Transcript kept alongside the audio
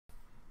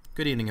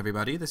Good evening,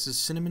 everybody. This is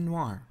Cinnamon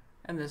Noir.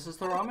 And this is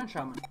the Ramen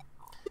Shaman.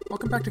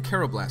 Welcome back to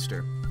Kero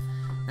Blaster.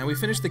 Now, we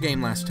finished the game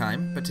last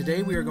time, but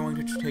today we are going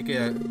to take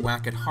a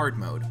whack at hard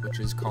mode, which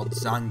is called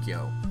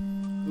Zangyo,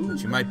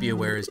 which you might be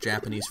aware is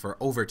Japanese for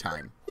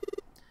overtime.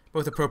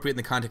 Both appropriate in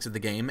the context of the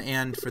game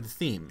and for the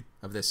theme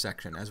of this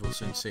section, as we'll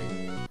soon see.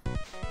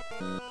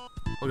 Look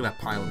at that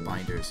pile of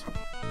binders.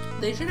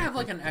 They should have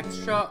like an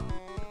extra...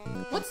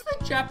 What's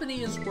the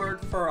Japanese word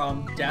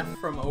for death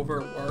from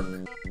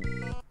overwork?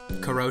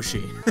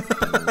 Karoshi.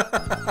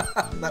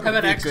 Have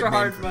an extra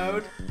hard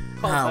mode?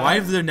 Why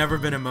have there never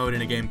been a mode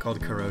in a game called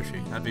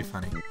Karoshi? That'd be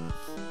funny.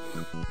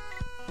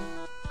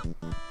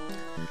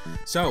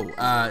 So,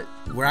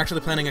 we're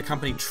actually planning a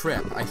company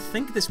trip. I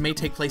think this may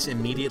take place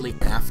immediately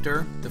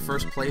after the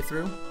first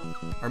playthrough,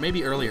 or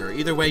maybe earlier.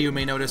 Either way, you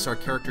may notice our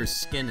character's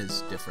skin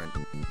is different.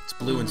 It's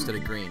blue instead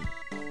of green.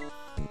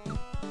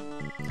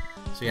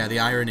 So yeah, the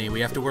irony, we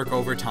have to work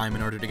overtime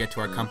in order to get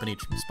to our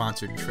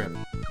company-sponsored trip.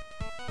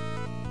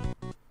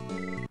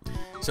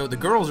 So the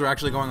girls are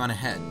actually going on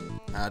ahead.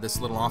 This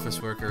little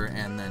office worker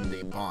and then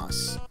the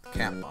boss,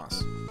 cat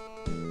boss.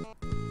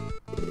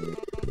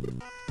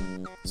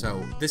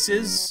 So this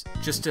is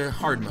just a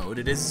hard mode.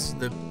 It is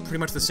pretty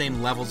much the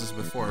same levels as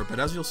before, but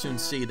as you'll soon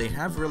see, they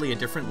have really a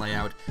different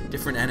layout,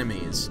 different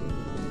enemies.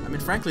 I mean,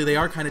 frankly, they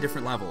are kind of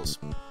different levels.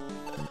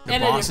 The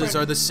bosses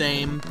are the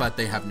same, but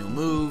they have new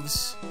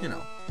moves, you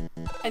know.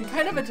 And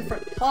kind of a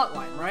different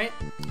plotline, right?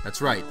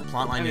 That's right. The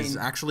plotline is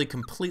actually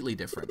completely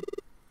different.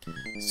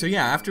 So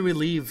yeah, after we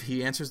leave,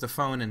 he answers the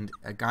phone and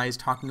a guy's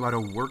talking about a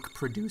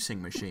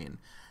work-producing machine.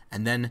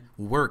 And then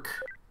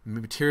work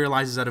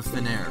materializes out of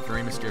thin air.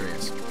 Very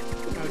mysterious.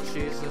 Oh,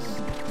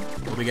 Jesus.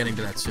 We'll be getting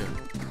to that soon.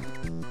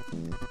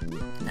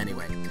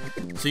 Anyway,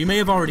 so you may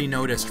have already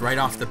noticed right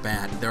off the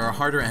bat, there are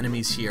harder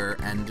enemies here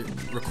and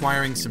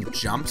requiring some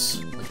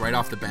jumps, like right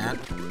off the bat.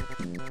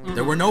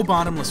 There were no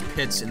bottomless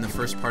pits in the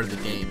first part of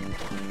the game.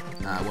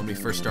 When we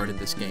first started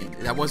this game.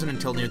 That wasn't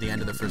until near the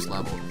end of the first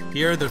level.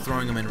 Here, they're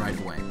throwing them in right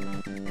away.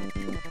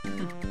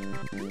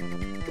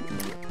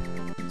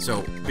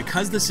 So,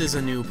 because this is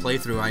a new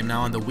playthrough, I'm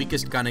now on the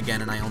weakest gun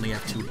again, and I only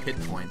have 2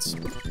 hit points.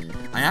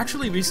 I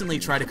actually recently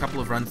tried a couple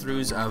of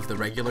run-throughs of the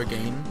regular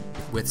game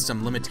with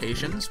some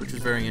limitations, which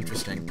was very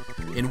interesting.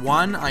 In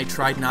one, I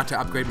tried not to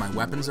upgrade my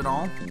weapons at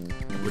all,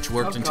 which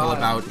worked until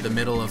about the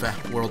middle of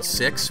World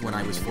 6, when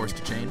I was forced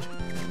to change.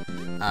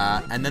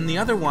 And then the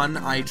other one,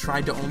 I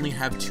tried to only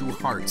have 2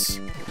 hearts,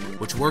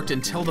 which worked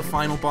until the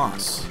final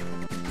boss.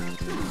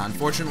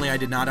 Unfortunately, I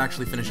did not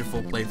actually finish a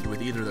full playthrough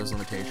with either of those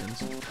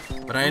limitations.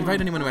 But I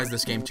invite anyone who has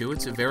this game too.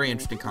 It's a very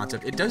interesting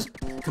concept. It does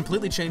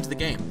completely change the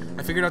game.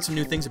 I figured out some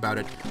new things about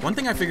it. One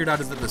thing I figured out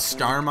is that the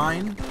Star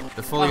Mine,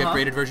 the fully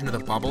upgraded version of the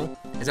bubble,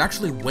 is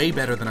actually way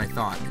better than I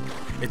thought.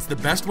 It's the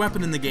best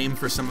weapon in the game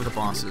for some of the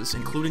bosses,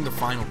 including the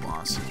final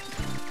boss,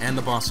 and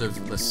the boss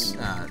of this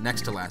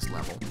next to last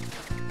level.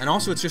 And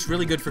also, it's just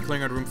really good for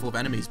clearing out a room full of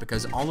enemies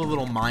because all the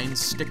little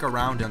mines stick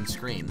around on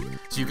screen.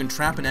 So you can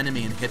trap an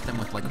enemy and hit them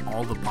with, like,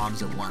 all the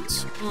bombs at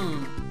once.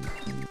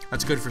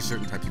 That's good for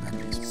certain types of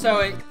enemies. So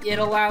it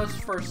allows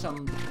for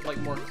some, like,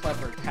 more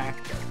clever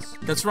tactics.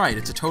 That's right.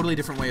 It's a totally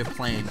different way of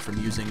playing from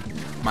using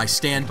my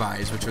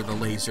standbys, which are the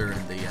laser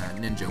and the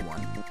ninja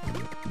one.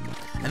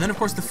 And then, of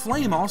course, the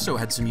flame also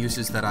had some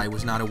uses that I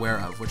was not aware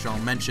of, which I'll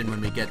mention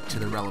when we get to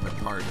the relevant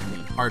part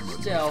in the hard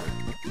mode. Still,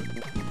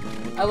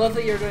 I love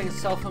that you're doing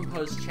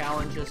self-imposed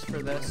challenges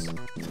for this.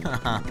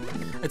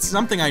 It's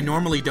something I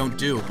normally don't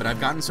do, but I've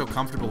gotten so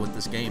comfortable with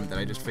this game that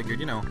I just figured,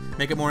 you know,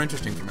 make it more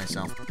interesting for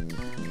myself.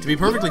 To be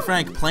perfectly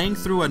frank, playing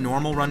through a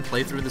normal run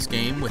playthrough of this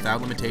game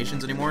without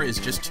limitations anymore is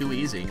just too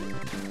easy.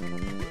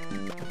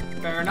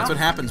 Fair enough. That's what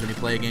happens when you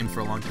play a game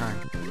for a long time.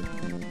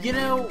 You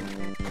know,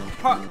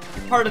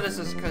 part of this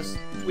is because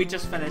we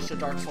just finished a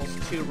Dark Souls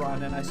 2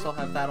 run, and I still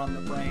have that on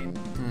the brain.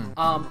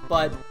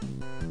 But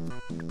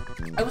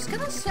I was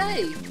gonna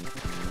say,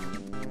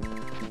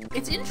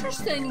 it's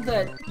interesting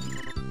that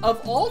of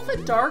all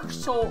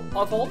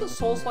the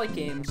Souls-like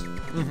games,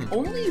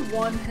 only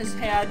one has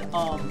had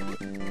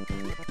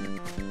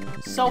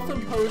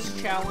self-imposed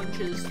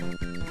challenges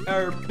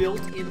are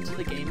built into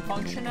the game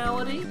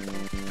functionality.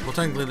 Well,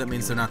 technically that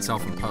means they're not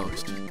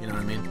self-imposed. You know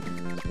what I mean?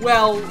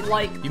 Well,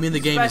 like... You mean the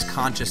game is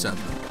conscious of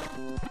them?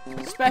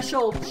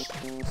 Special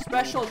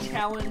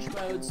challenge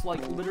modes,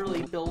 like,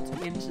 literally built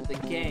into the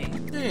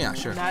game. Yeah,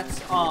 sure. And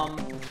that's,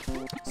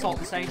 Salt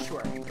and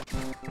Sanctuary.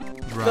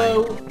 Right.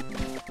 Though,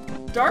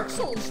 Dark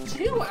Souls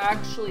 2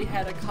 actually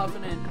had a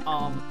covenant,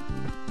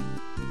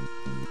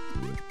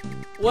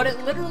 what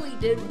it literally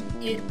did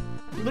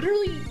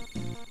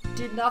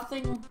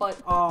nothing but,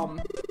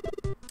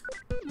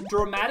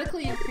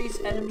 dramatically increase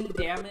enemy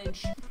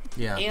damage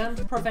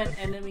and prevent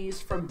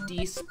enemies from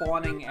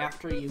despawning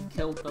after you've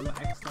killed them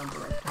X number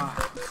of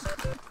times.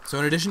 So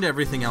in addition to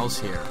everything else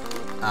here,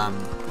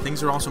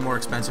 things are also more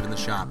expensive in the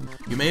shop.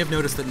 You may have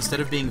noticed that instead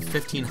of being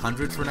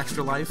 1,500 for an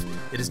extra life,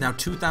 it is now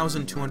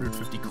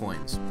 2,250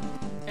 coins.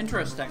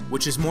 Interesting.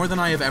 Which is more than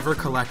I have ever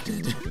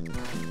collected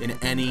in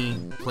any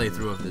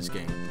playthrough of this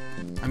game.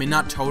 I mean,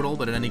 not total,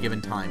 but at any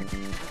given time.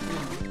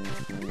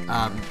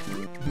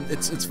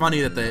 It's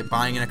funny that the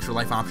buying an extra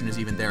life option is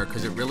even there,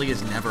 because it really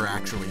is never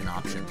actually an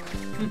option.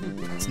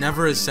 It's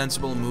never as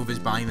sensible a move as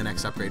buying the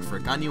next upgrade for a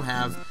gun you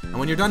have, and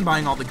when you're done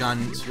buying all the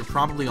guns, you're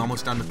probably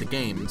almost done with the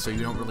game, so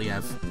you don't really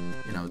have,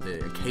 you know,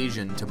 the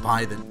occasion to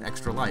buy the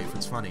extra life.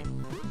 It's funny.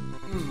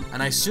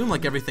 And I assume,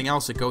 like everything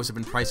else, it goes up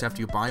in price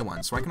after you buy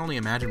one, so I can only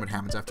imagine what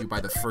happens after you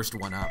buy the first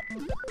one up.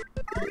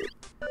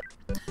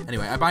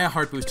 Anyway, I buy a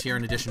heart boost here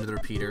in addition to the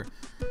repeater.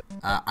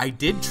 I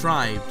did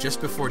try,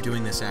 just before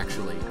doing this,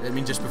 actually, I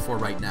mean just before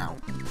right now,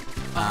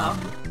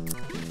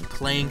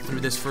 playing through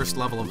this first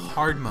level of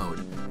hard mode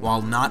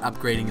while not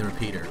upgrading the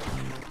repeater.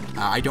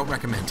 I don't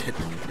recommend it.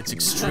 It's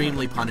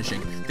extremely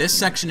punishing. This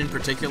section in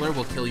particular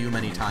will kill you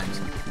many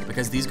times,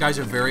 because these guys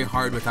are very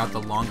hard without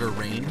the longer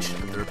range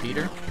of the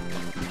repeater.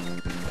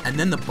 And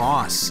then the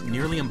boss,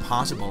 nearly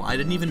impossible. I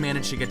didn't even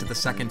manage to get to the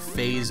second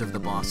phase of the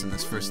boss in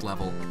this first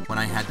level when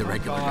I had the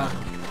regular gun.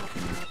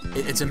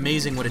 It's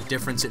amazing what a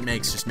difference it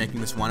makes just making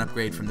this one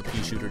upgrade from the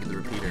pea shooter to the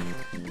repeater.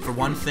 For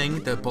one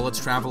thing, the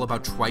bullets travel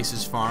about twice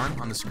as far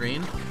on the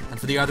screen, and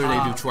for the other, they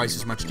do twice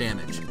as much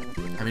damage.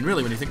 I mean,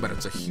 really, when you think about it,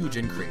 it's a huge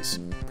increase.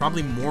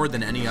 Probably more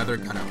than any other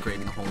gun upgrade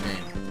in the whole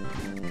game.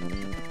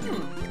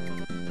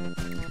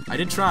 I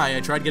did try. I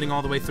tried getting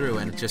all the way through,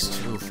 and it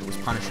just, oof, it was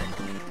punishing.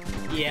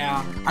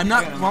 Yeah. I'm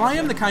not, while I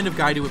am the kind of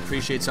guy to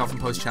appreciate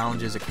self-imposed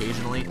challenges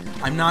occasionally,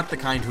 I'm not the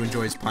kind who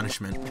enjoys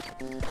punishment.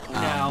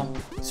 No.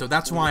 So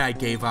that's why I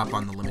gave up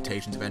on the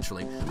limitations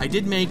eventually. I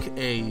did make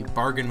a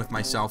bargain with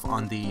myself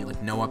on the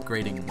no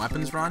upgrading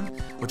weapons run,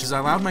 which is I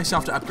allowed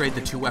myself to upgrade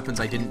the two weapons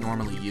I didn't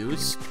normally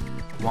use,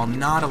 while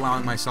not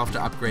allowing myself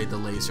to upgrade the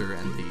laser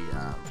and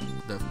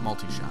the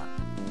multi-shot.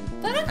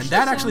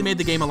 That actually made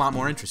the game a lot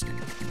more interesting.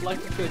 Like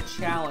a good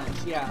challenge,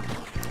 yeah.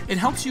 It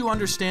helps you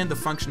understand the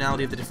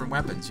functionality of the different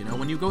weapons, you know?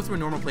 When you go through a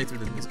normal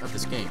playthrough of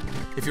this game,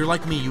 if you're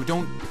like me, you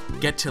don't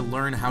get to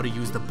learn how to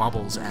use the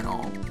bubbles at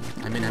all.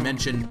 I mean, I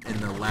mentioned in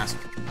the last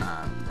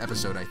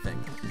episode, I think,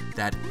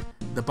 that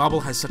the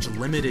bubble has such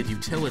limited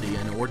utility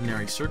in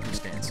ordinary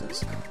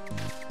circumstances.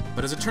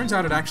 But as it turns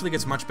out, it actually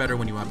gets much better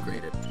when you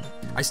upgrade it.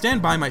 I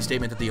stand by my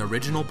statement that the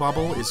original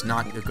bubble is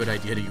not a good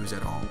idea to use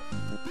at all.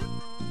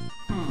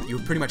 You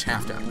pretty much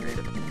have to upgrade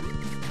it.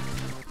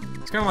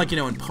 It's kind of like, you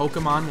know, in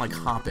Pokemon, like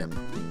Hoppip.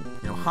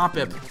 You know,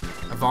 Hoppip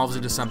evolves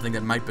into something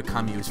that might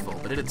become useful,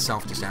 but it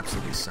itself just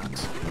absolutely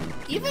sucks.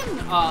 Even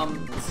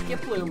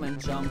Skiploom and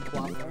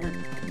Jumpluff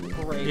aren't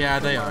great. Yeah,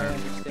 they are. I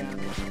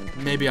understand.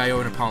 Maybe I owe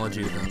an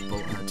apology to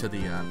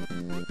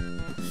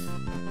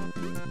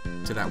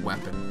that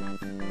weapon.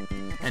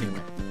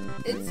 Anyway.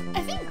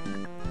 I think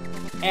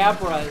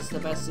Abra is the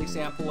best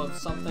example of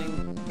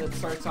something that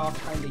starts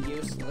off kind of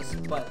useless,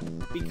 but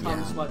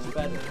becomes much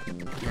better.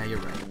 Yeah, you're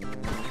right.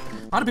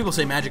 A lot of people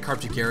say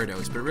Magikarp's a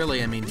Gyarados, but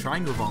really, I mean,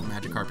 trying to evolve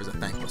Magikarp is a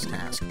thankless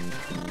task.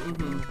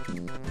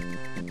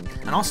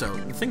 And also,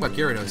 the thing about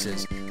Gyarados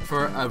is,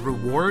 for a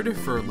reward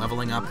for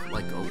leveling up,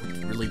 like, a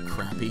really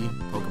crappy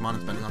Pokemon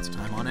and spending lots of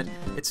time on it,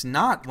 it's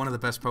not one of the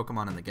best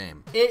Pokemon in the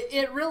game.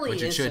 It really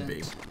isn't. Which it should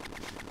be.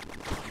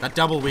 That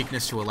double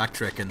weakness to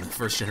Electric in the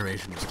first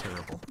generation was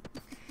terrible.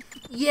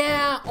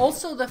 Yeah,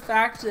 also the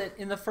fact that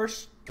in the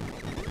first...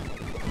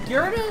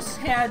 Gyarados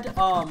had,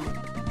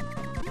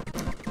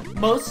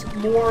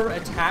 more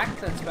attack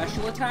than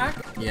special attack.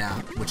 Yeah,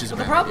 which is a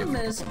bad The problem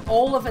is,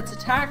 all of its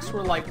attacks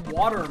were like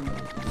water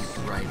moves.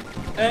 Right.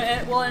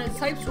 And its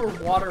types were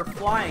water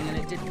flying, and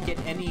it didn't get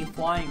any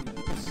flying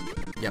moves.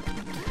 Yep.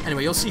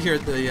 Anyway, you'll see here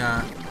the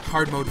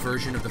hard mode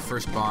version of the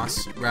first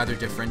boss, rather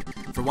different.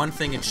 For one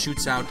thing, it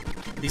shoots out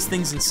these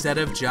things instead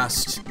of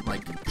just,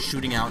 like,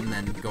 shooting out and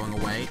then going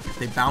away.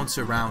 They bounce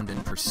around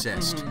and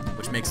persist,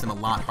 which makes them a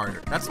lot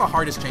harder. That's the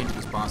hardest change to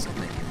this boss, I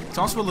think. It's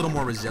also a little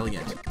more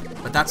resilient,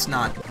 but that's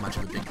not much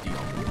of a big deal.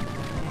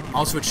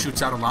 Also, it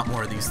shoots out a lot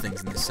more of these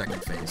things in the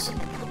second phase.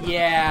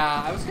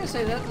 Yeah, I was gonna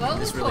say that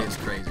this really is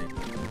crazy.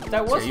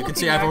 That was so you can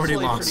see I've already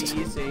lost.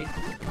 Pretty easy.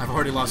 I've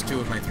already lost 2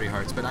 of my 3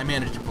 hearts, but I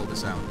managed to pull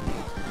this out.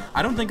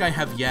 I don't think I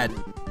have yet,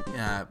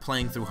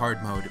 playing through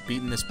hard mode,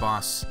 beaten this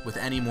boss with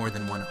any more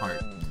than 1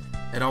 heart.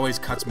 It always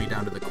cuts me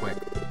down to the quick.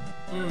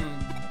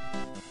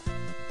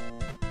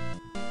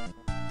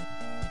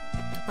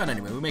 But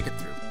anyway, we make it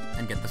through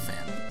and get the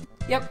fan.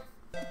 Yep,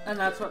 and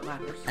that's what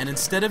matters. And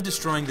instead of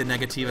destroying the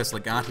Negativus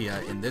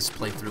Legatia in this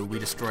playthrough, we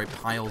destroy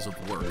piles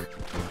of work,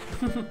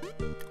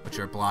 which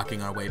are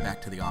blocking our way back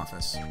to the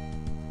office.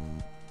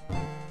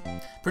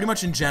 Pretty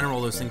much in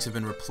general, those things have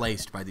been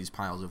replaced by these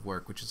piles of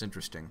work, which is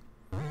interesting.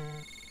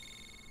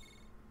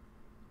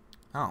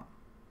 Oh,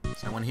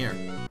 there's no one here.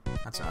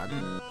 That's odd.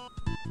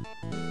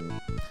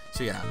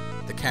 So yeah,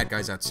 the cat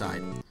guy's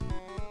outside,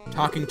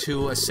 talking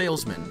to a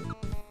salesman.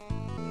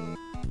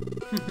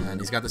 And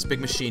he's got this big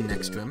machine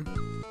next to him.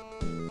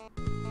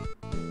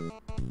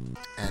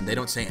 And they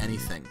don't say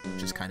anything,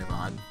 which is kind of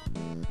odd.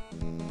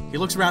 He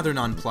looks rather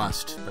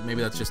nonplussed, but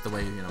maybe that's just the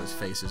way, you know, his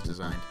face is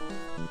designed.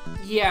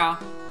 Yeah.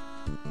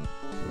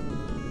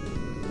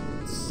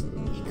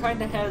 He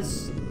kind of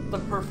has the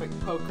perfect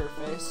poker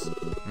face.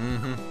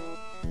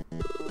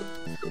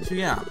 So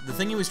yeah, the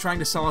thing he was trying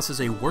to sell us is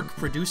a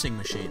work-producing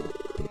machine.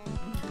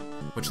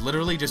 which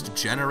literally just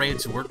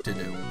generates work to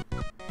do.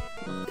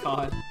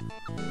 God.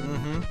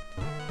 Mm-hmm.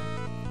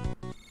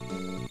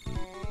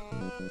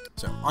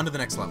 So, on to the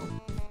next level.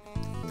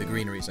 The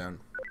greenery zone.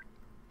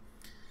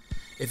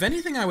 If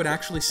anything, I would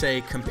actually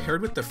say,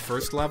 compared with the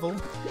first level,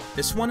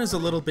 this one is a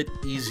little bit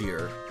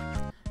easier.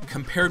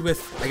 Compared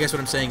with, I guess what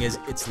I'm saying is,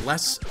 it's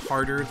less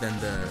harder than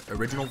the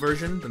original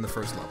version than the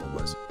first level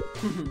was.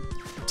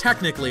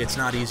 Technically, it's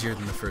not easier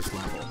than the first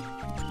level,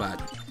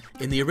 but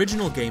in the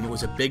original game, it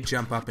was a big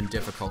jump up in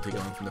difficulty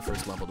going from the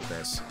first level to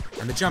this,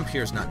 and the jump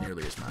here is not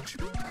nearly as much.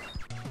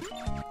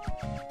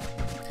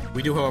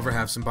 We do, however,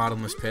 have some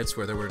bottomless pits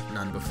where there were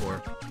none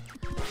before.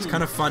 It's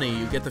kind of funny,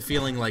 you get the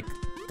feeling like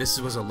this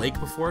was a lake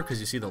before, because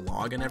you see the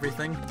log and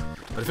everything.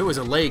 But if it was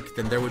a lake,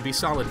 then there would be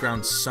solid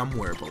ground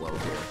somewhere below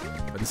here.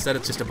 But instead,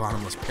 it's just a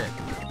bottomless pit.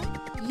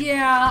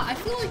 Yeah, I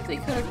feel like they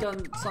could have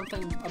done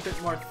something a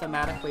bit more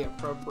thematically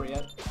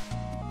appropriate.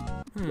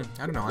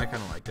 I don't know, I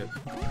kind of liked it.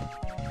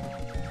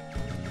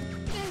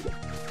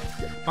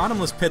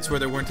 Bottomless pits where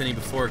there weren't any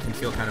before can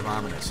feel kind of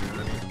ominous, you know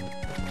what I mean?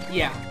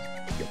 Yeah.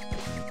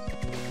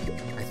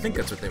 I think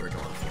that's what they were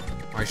going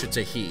for. Or I should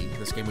say he.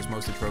 This game was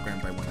mostly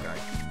programmed by one guy.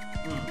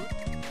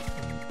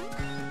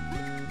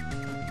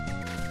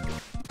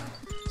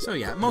 So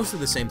yeah, most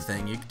of the same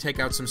thing. You can take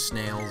out some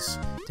snails,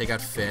 take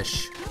out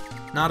fish.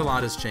 Not a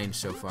lot has changed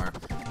so far.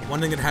 One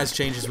thing that has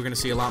changed is we're going to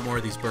see a lot more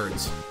of these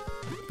birds.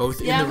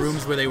 Both in the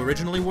rooms where they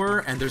originally were,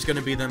 and there's going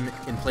to be them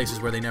in places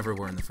where they never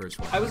were in the first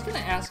one. I was going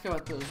to ask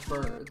about those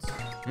birds.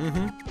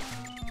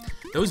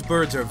 Those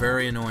birds are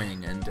very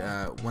annoying, and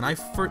when I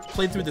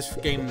played through this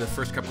game the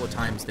first couple of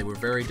times, they were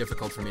very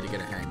difficult for me to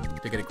get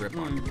a grip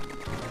on.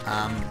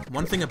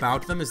 One thing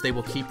about them is they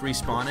will keep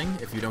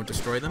respawning if you don't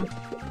destroy them.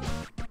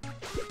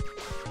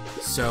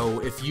 So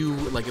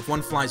if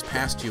one flies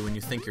past you and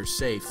you think you're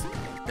safe,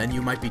 then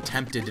you might be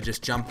tempted to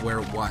just jump where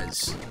it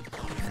was,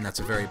 and that's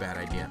a very bad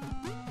idea.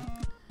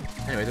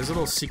 Anyway, there's a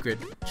little secret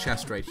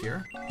chest right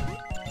here.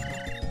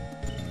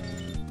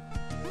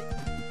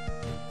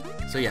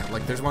 So yeah,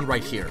 there's one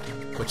right here,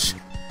 which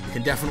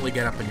can definitely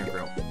get up in your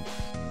grill.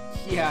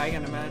 Yeah, I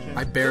can imagine.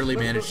 I barely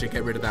managed to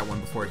get rid of that one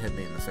before it hit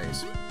me in the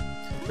face.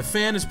 The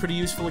fan is pretty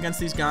useful against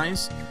these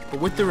guys, but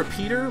with the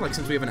repeater,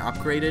 since we have an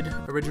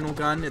upgraded original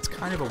gun, it's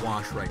kind of a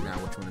wash right now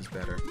which one is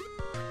better.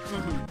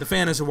 The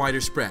fan is a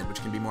wider spread,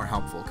 which can be more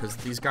helpful, because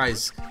these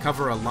guys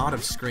cover a lot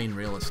of screen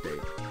real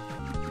estate.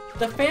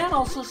 The fan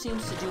also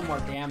seems to do more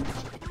damage.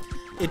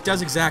 It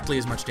does exactly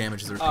as much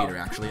damage as the repeater,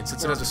 actually, and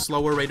since it has a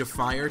slower rate of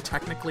fire,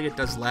 technically it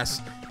does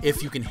less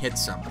if you can hit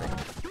something.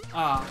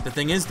 The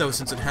thing is, though,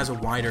 since it has a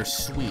wider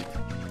sweep...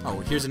 Oh,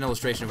 here's an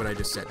illustration of what I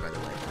just said, by the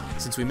way.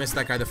 Since we missed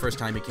that guy the first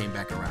time, he came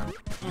back around.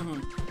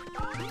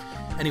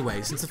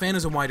 Anyway, since the fan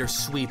has a wider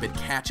sweep, it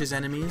catches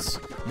enemies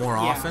more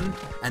often,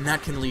 and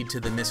that can lead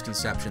to the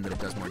misconception that it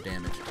does more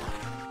damage.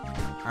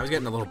 I was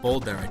getting a little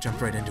bold there. I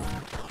jumped right into it.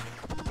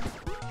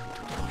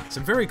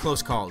 Some very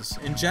close calls.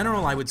 In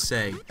general, I would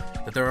say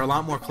that there are a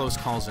lot more close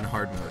calls in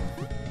hard mode.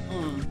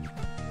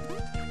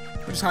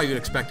 Which is how you'd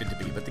expect it to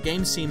be, but the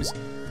game seems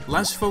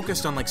less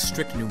focused on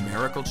strict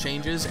numerical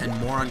changes and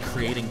more on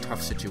creating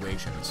tough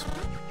situations.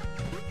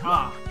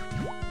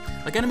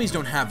 Enemies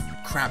don't have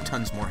crap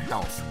tons more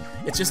health.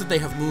 It's just that they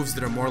have moves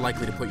that are more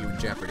likely to put you in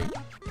jeopardy.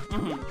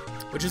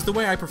 Which is the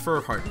way I prefer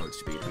hard modes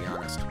to be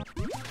honest.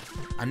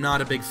 I'm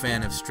not a big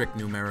fan of strict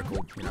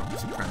numerical,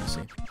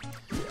 supremacy.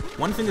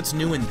 One thing that's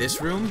new in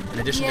this room, in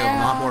addition to a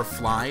lot more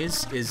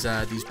flies, is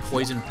these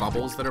poison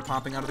bubbles that are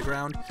popping out of the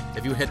ground.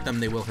 If you hit them,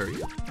 they will hurt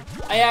you.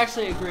 I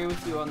actually agree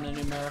with you on the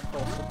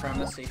numerical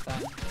supremacy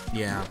thing.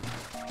 Yeah.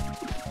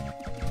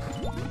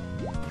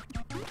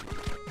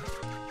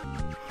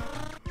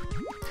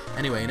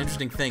 Anyway, an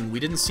interesting thing, we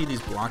didn't see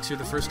these blocks here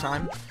the first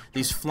time.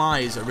 These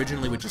flies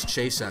originally would just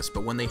chase us,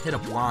 but when they hit a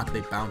block,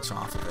 they bounce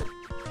off of it.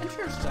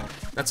 Interesting.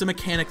 That's a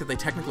mechanic that they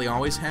technically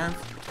always had,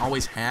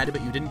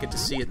 but you didn't get to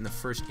see it in the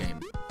first game,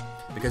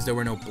 because there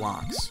were no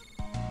blocks.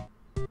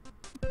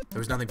 There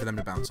was nothing for them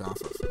to bounce off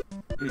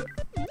of.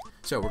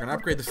 So, we're going to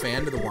upgrade the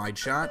fan to the wide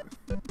shot,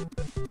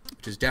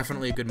 which is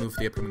definitely a good move for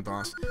the upcoming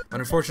boss, but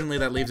unfortunately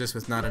that leaves us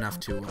with not enough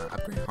to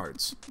upgrade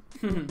hearts.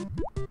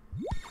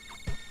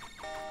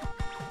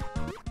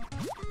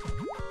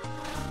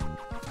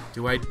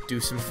 Do I do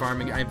some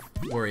farming? I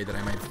worry that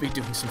I might be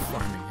doing some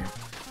farming here.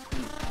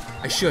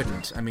 I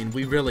shouldn't. I mean,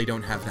 we really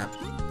don't have that.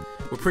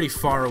 We're pretty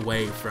far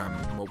away from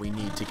what we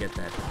need to get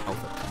that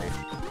health upgrade.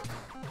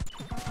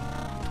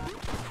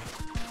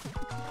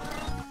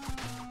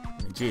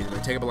 I mean, geez, if we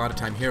take up a lot of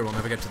time here, we'll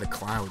never get to the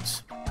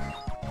clouds.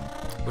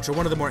 Which are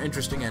one of the more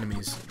interesting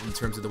enemies in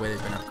terms of the way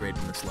they've been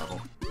upgraded in this level.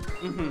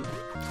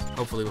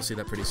 Hopefully we'll see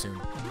that pretty soon.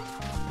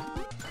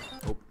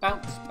 Oh.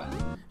 Bounce.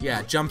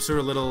 Yeah, jumps are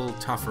a little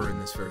tougher in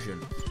this version.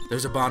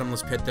 There's a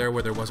bottomless pit there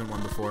where there wasn't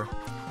one before.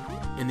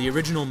 In the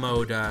original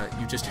mode,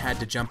 you just had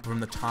to jump from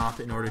the top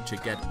in order to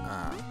get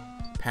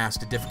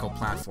past a difficult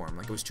platform.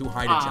 It was too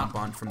high to jump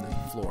on from the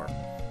floor.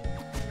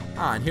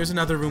 And here's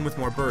another room with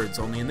more birds,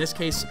 only in this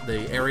case,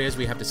 the areas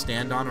we have to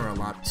stand on are a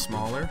lot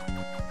smaller.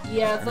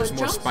 Yeah, and there's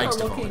more spikes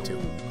to fall looking into.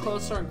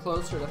 Closer and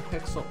closer to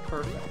pixel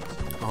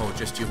perfect. Oh,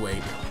 just you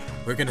wait.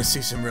 We're gonna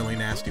see some really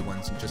nasty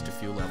ones in just a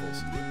few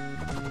levels.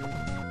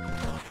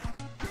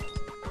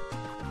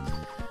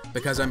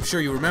 Because I'm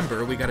sure you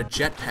remember, we got a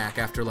jetpack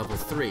after level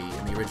 3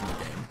 in the original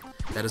game.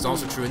 That is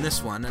also true in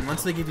this one, and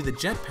once they give you the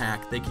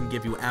jetpack, they can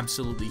give you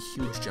absolutely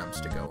huge jumps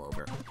to go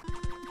over.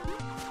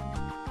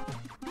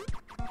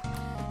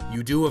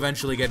 You do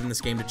eventually get in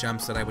this game to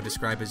jumps that I would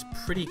describe as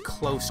pretty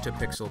close to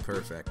pixel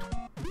perfect.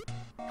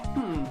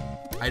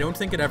 I don't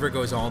think it ever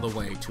goes all the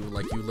way to,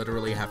 like, you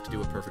literally have to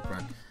do a perfect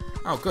run.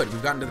 Oh, good,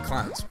 we've gotten to the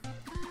clouds.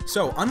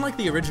 So, unlike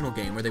the original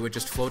game, where they would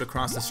just float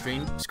across the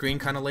screen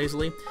kind of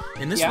lazily,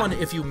 in this one,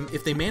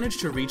 if they manage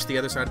to reach the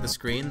other side of the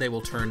screen, they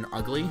will turn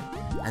ugly,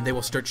 and they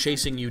will start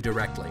chasing you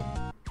directly.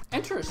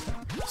 Interesting.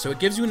 So it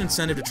gives you an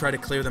incentive to try to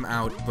clear them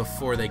out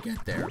before they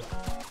get there,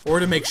 or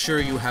to make sure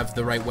you have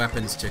the right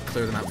weapons to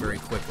clear them out very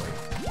quickly.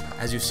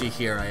 As you see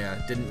here,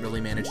 I didn't really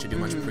manage to do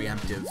much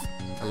preemptive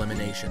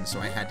elimination, so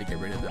I had to get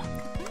rid of them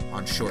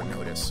on short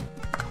notice.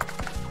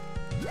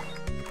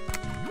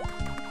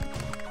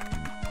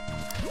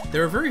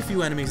 There are very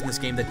few enemies in this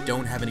game that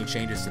don't have any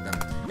changes to them.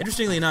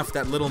 Interestingly enough,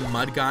 that little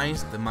mud guy,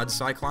 the mud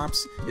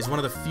cyclops, is one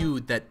of the few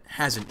that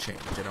hasn't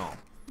changed at all.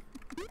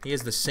 He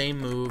has the same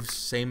moves,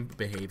 same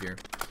behavior.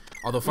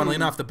 Although, funnily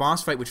enough, the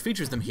boss fight which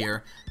features them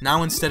here,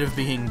 now instead of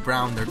being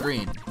brown, they're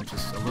green, which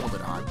is a little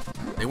bit odd.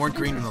 They weren't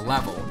green in the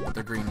level, but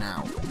they're green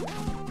now.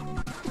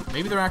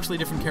 Maybe they're actually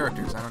different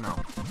characters, I don't know.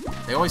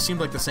 They always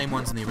seemed like the same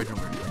ones in the original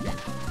version of the game.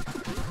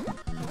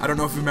 I don't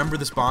know if you remember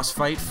this boss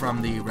fight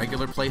from the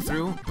regular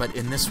playthrough, but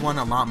in this one,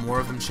 a lot more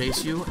of them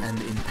chase you,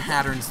 and in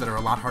patterns that are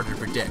a lot harder to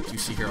predict. You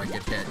see here I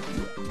get hit.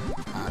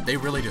 They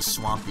really just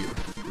swamp you.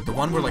 The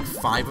one where like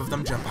 5 of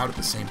them jump out at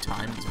the same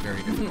time is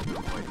very difficult to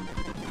avoid.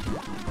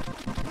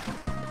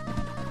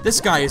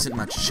 This guy isn't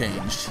much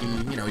changed.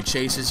 He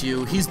chases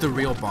you. He's the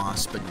real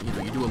boss, but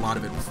you do a lot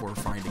of it before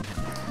finding him.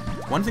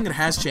 One thing that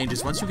has changed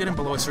is once you get him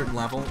below a certain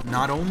level,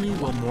 not only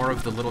will more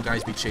of the little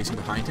guys be chasing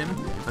behind him,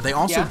 but they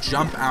also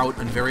jump out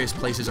in various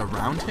places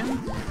around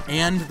him,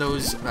 and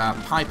those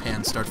pie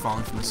pans start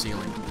falling from the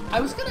ceiling.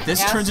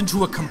 This turns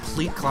into a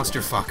complete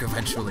clusterfuck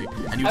eventually,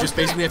 and you just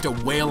basically have to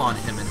wail on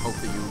him and hope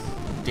that you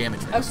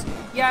damage him.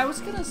 I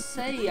was gonna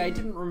say, I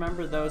didn't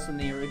remember those in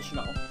the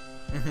original.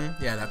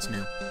 Yeah, that's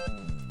new.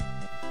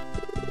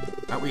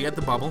 We get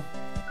the bubble.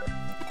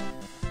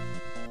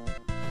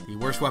 The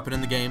worst weapon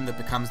in the game that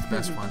becomes the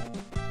best one.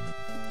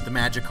 The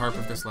Magikarp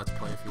of this Let's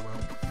Play, if you will.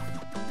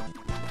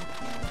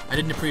 I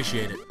didn't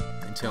appreciate it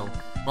until...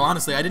 Well,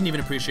 honestly, I didn't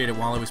even appreciate it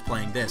while I was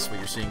playing this, what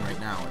you're seeing right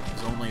now. It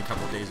was only a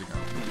couple of days ago.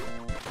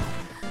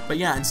 But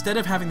yeah, instead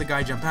of having the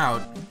guy jump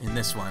out in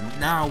this one,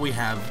 now we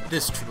have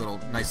this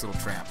nice little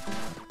trap.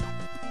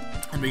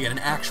 And we get an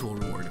actual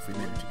reward if we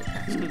manage to get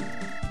past it.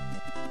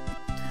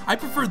 I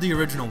preferred the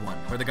original one,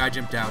 where the guy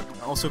jumped out,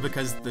 also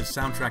because the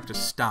soundtrack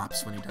just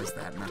stops when he does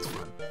that, and that's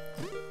fun.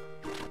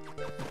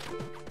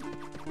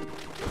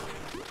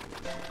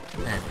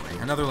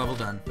 Anyway, another level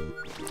done.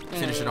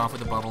 Finish it off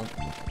with a bubble.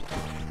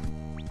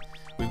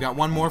 We've got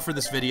one more for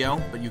this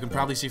video, but you can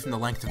probably see from the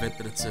length of it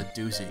that it's a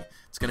doozy.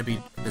 It's going to be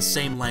the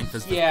same length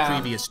as the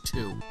previous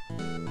 2.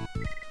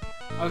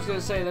 I was going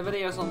to say, the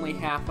video's only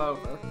half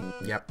over.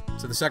 Yep.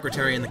 So the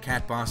secretary and the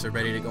cat boss are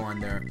ready to go on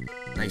their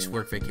nice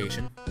work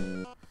vacation.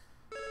 Here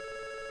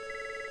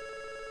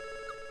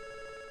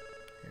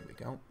we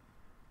go.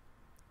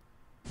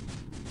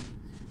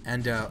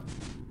 And,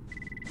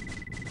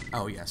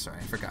 oh, yeah, sorry,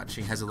 I forgot.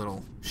 She has a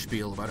little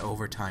spiel about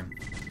overtime.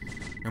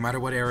 No matter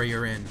what area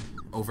you're in,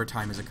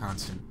 overtime is a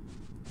constant.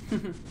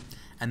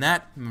 And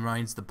that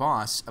reminds the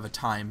boss of a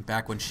time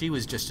back when she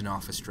was just an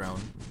office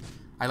drone.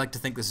 I like to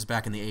think this is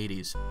back in the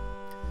 80s.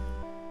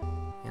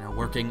 You know,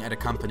 working at a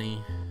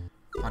company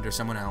under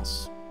someone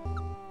else.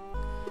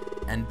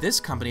 And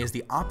this company has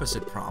the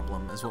opposite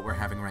problem as what we're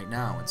having right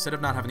now. Instead of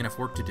not having enough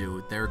work to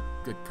do, they're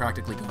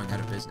practically going out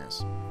of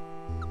business.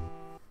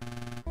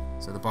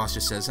 So the boss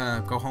just says,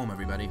 go home,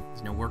 everybody.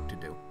 There's no work to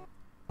do.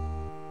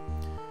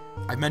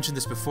 I've mentioned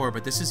this before,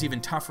 but this is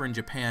even tougher in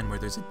Japan, where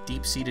there's a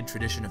deep-seated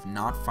tradition of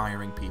not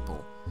firing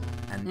people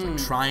and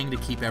trying to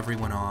keep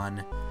everyone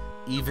on,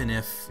 even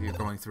if you're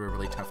going through a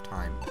really tough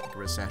time, like a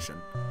recession.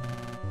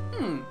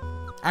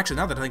 Actually,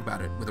 now that I think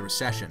about it, with a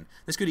recession,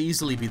 this could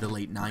easily be the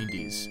late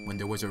 90s, when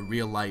there was a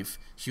real-life,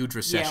 huge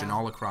recession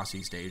all across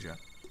East Asia.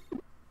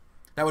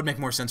 That would make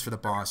more sense for the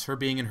boss. Her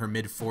being in her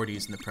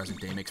mid-40s in the present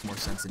day makes more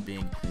sense than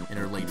being in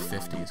her late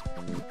 50s.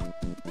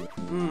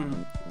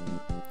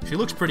 She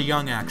looks pretty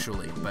young,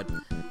 actually, but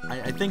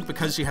I think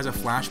because she has a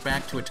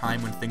flashback to a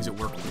time when things at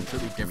work were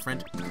completely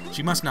different,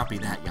 she must not be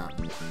that young.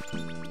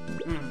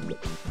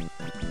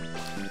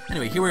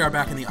 Anyway, here we are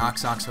back in the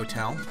Ox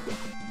Hotel.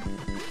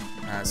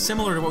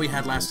 Similar to what we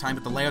had last time,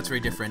 but the layout's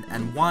very different,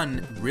 and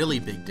one really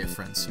big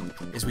difference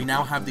is we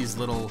now have these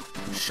little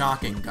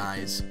shocking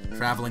guys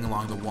traveling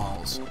along the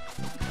walls.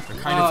 They're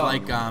kind of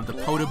like the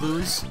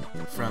Potaboos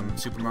from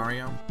Super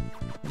Mario.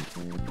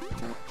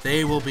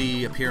 They will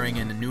be appearing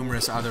in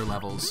numerous other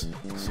levels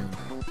soon.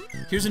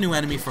 Here's a new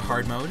enemy for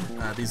hard mode,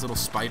 these little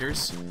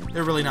spiders.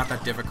 They're really not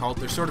that difficult.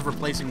 They're sort of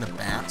replacing the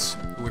bats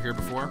who were here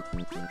before.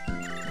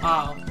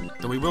 Oh.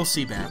 Though we will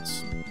see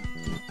bats.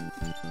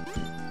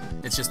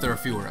 It's just there are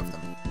fewer of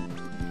them.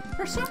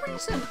 For some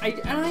reason,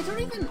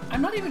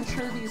 I'm not even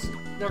sure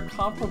they're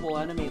comparable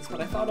enemies, but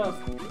I thought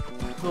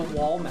of the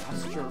Wall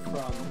Master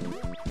from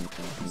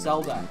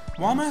Zelda.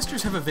 Wall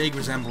Masters have a vague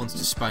resemblance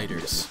to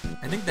spiders.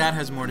 I think that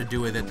has more to do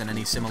with it than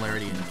any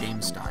similarity in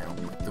game style,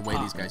 the way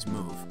these guys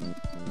move.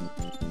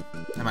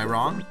 Am I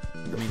wrong?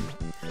 I mean,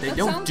 they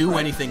don't do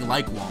anything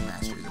like Wall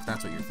Masters, if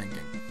that's what you're thinking.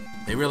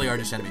 They really are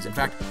just enemies. In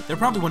fact, they're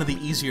probably one of the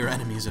easier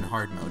enemies in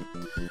hard mode.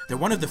 They're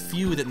one of the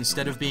few that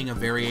instead of being a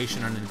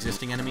variation on an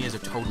existing enemy is a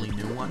totally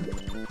new one.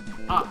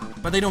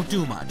 But they don't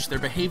do much. Their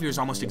behavior is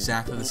almost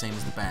exactly the same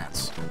as the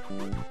bats.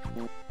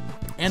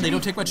 And they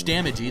don't take much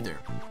damage either.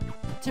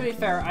 To be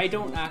fair, I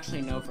don't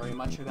actually know very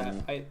much of that.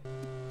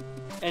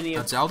 Any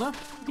of Zelda?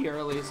 The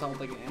early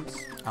Zelda games.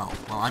 Oh,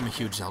 well, I'm a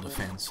huge Zelda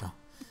fan, so...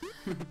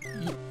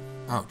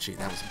 Oh, gee,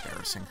 that was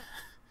embarrassing.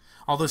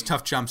 All those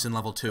tough jumps in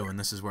level 2, and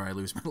this is where I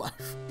lose my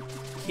life.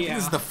 Yeah.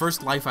 This is the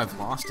first life I've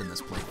lost in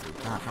this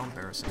playthrough. God, how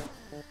embarrassing.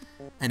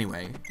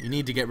 Anyway, you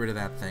need to get rid of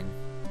that thing.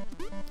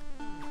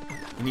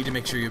 You need to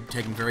make sure you're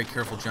taking very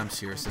careful jumps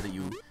here so that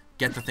you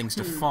get the things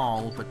to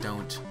fall, but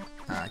don't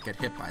get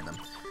hit by them.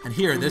 And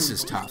here, this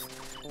is tough.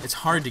 It's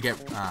hard to get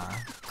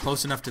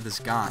close enough to this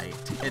guy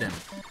to hit him,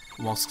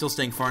 while still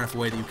staying far enough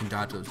away that you can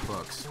dodge those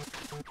books.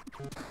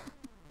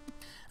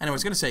 And I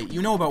was going to say,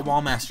 you know about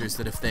Wall Masters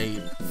that if they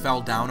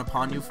fell down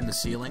upon you from the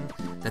ceiling,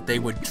 that they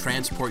would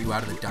transport you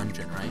out of the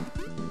dungeon, right?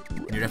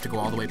 And you'd have to go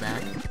all the way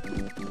back?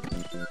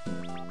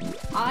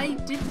 I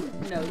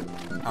didn't know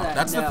that. Oh,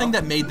 that's the thing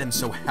that made them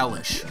so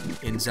hellish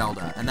in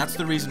Zelda, and that's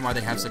the reason why they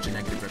have such a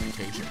negative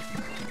reputation.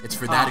 It's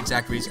for that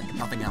exact reason,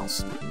 nothing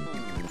else.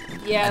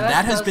 Yeah, and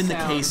that has been the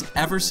case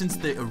ever since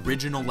the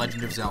original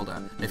Legend of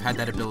Zelda. They've had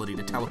that ability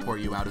to teleport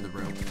you out of the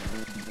room.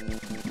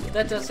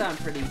 That does sound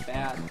pretty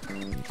bad.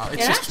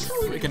 It's just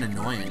freaking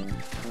annoying.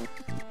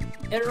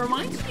 It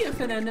reminds me of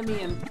an enemy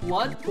in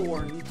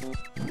Bloodborne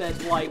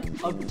that, like,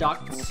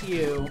 abducts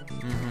you.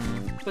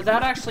 But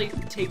that actually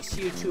takes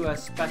you to a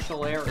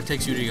special area. It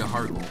takes you to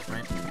Yahargul,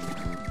 right?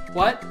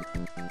 What?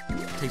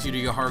 Takes you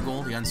to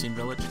Yahargul, the Unseen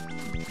Village?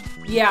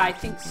 Yeah, I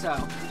think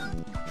so.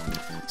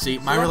 See,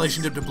 my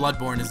relationship to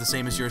Bloodborne is the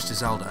same as yours to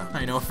Zelda.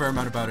 I know a fair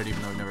amount about it,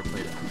 even though I've never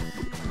played it.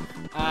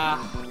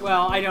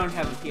 Well, I don't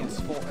have a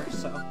PS4,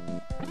 so...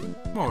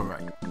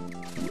 Alright.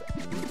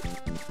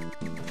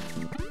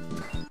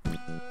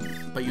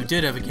 But you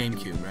did have a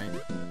GameCube, right?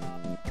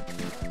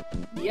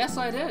 Yes,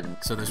 I did.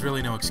 So there's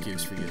really no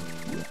excuse for you.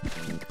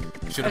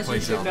 Should have As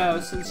played you should Zelda.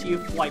 know, since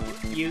you've, like,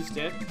 used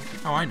it.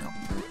 Oh, I know.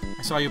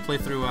 I saw you play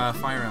through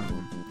Fire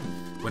Emblem.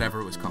 Whatever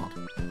it was called.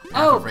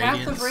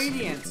 Path of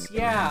Radiance,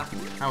 yeah.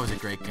 That was a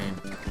great game.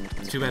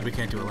 It's too bad we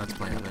can't do a Let's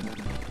Play of it.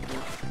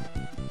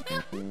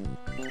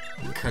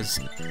 Because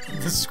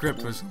the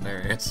script was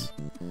hilarious.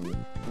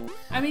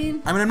 I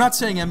mean, I'm not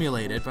saying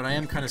emulate it, but I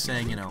am kind of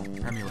saying, you know,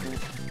 emulate it.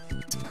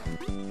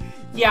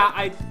 Yeah,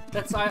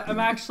 I'm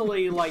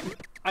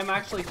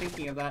actually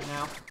thinking of that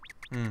now.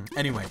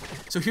 Anyway,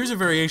 so here's a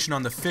variation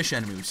on the fish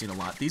enemy we've seen a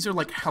lot. These are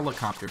like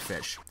helicopter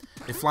fish.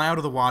 They fly out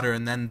of the water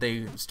and then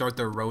they start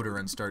their rotor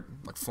and start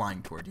like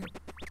flying toward you.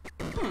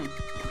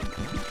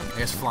 I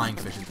guess flying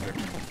fish is better.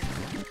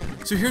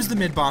 So here's the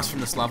mid-boss from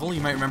this level.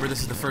 You might remember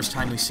this is the first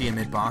time we see a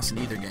mid-boss in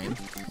either game.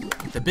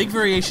 The big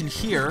variation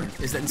here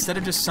is that instead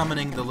of just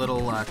summoning the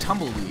little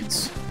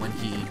tumbleweeds when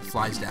he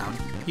flies down,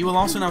 he will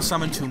also now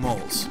summon 2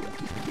 moles,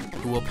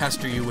 who will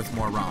pester you with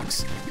more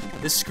rocks.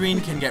 This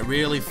screen can get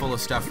really full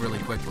of stuff really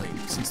quickly,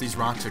 since these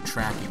rocks are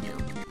tracking you.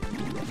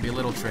 It can be a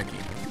little tricky.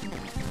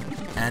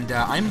 And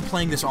I'm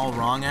playing this all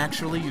wrong,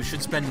 actually. You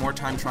should spend more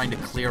time trying to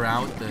clear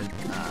out the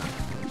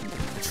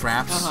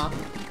traps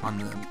on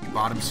the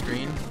bottom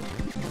screen.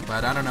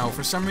 But I don't know,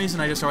 for some reason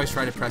I just always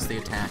try to press the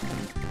attack.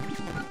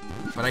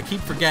 But I keep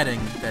forgetting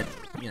that,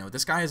 you know,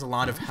 this guy has a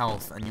lot of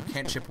health, and you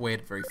can't chip away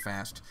at it very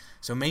fast.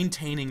 So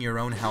maintaining your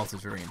own health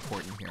is very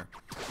important here.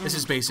 This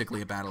is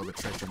basically a battle of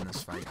attrition in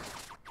this fight.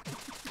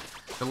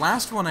 The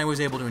last one I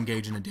was able to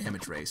engage in a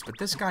damage race, but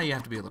this guy you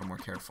have to be a little more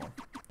careful.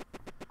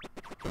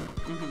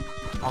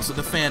 Also,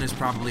 the fan is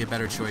probably a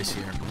better choice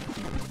here.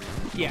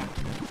 Yeah.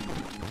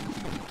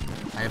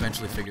 I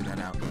eventually figured that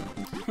out.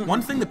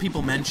 One thing that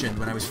people mentioned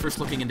when I was first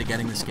looking into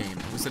getting this game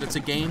was that it's a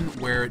game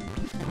where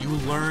you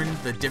learn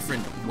the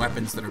different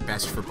weapons that are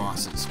best for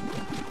bosses.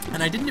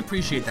 And I didn't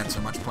appreciate that so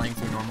much playing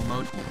through normal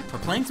mode,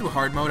 but playing through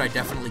hard mode I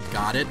definitely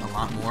got it a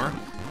lot more.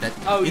 That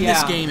in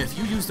this game, if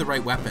you use the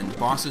right weapon,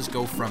 bosses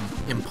go from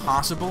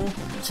impossible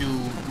to,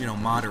 you know,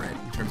 moderate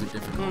in terms of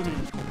difficulty.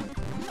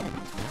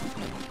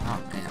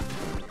 Oh man.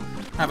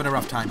 Having a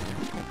rough time here.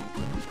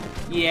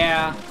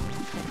 Yeah.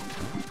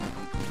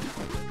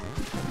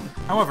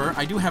 However,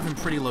 I do have him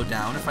pretty low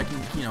down. If I can,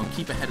 you know,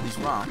 keep ahead of these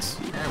rocks.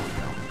 There we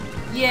go.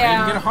 Yeah. I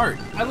even get a heart.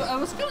 I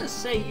was gonna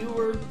say, you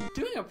were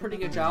doing a pretty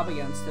good job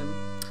against him.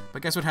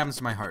 But guess what happens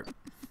to my heart?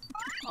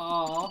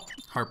 Aww.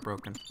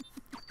 Heartbroken.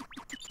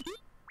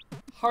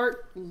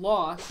 Heart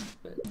lost,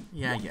 but...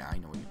 Yeah, I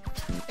know what you...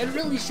 It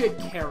really should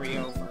carry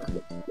over.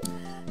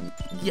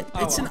 Yeah,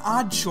 it's an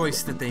odd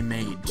choice that they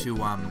made to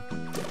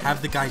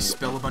have the guy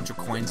spill a bunch of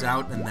coins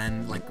out and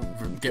then like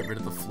get rid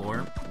of the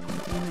floor.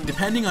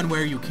 Depending on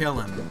where you kill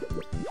him,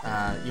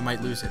 you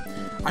might lose it.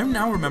 I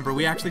now remember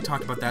we actually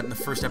talked about that in the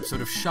first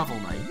episode of Shovel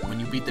Knight when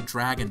you beat the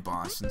dragon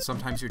boss, and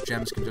sometimes your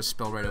gems can just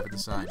spill right over the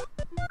side.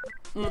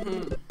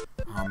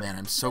 Oh man,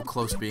 I'm so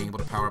close to being able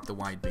to power up the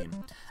wide beam.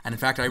 And in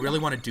fact, I really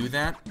want to do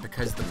that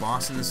because the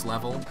boss in this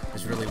level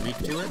is really weak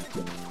to it.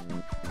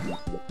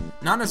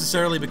 Not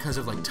necessarily because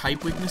of like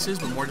type weaknesses,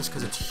 but more just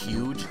because it's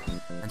huge.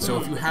 And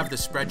so if you have the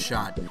spread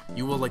shot,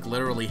 you will like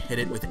literally hit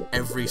it with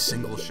every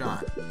single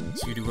shot.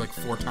 So you do like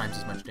 4 times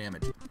as much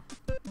damage.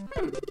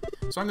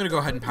 So I'm gonna go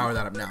ahead and power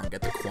that up now and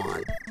get the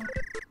quad.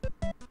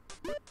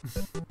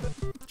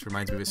 Which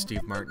reminds me of a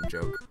Steve Martin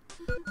joke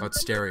about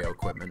stereo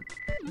equipment.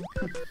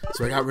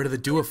 So I got rid of the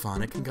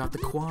duophonic and got the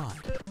quad.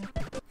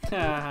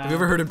 Have you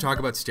ever heard him talk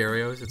about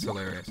stereos? It's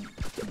hilarious.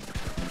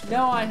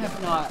 No, I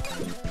have not.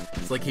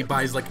 It's like he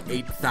buys like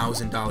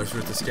 $8,000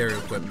 worth of stereo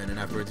equipment, and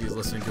afterwards he's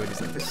listening to it,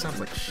 he's like, this sounds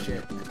like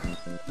shit.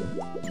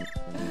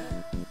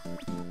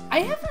 I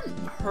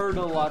haven't heard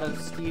a lot of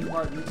Steve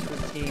Martin's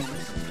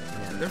routines.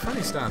 Yeah, they're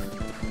funny stuff.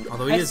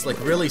 Although he is like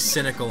really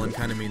cynical and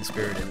kind of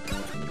mean-spirited.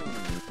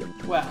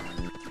 Well,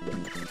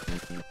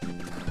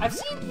 I've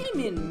seen him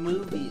in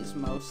movies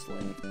mostly.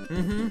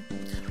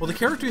 Well, the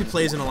character he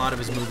plays in a lot of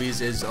his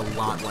movies is a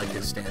lot like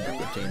his stand-up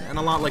routine, and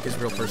a lot like his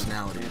real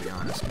personality, to be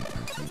honest.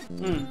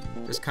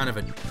 Just kind of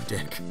a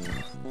dick.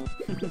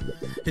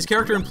 His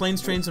character in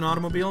Planes, Trains, and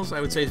Automobiles,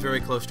 I would say, is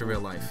very close to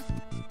real life.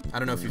 I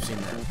don't know if you've seen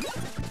that.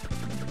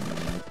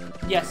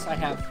 Yes, I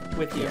have,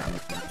 with you.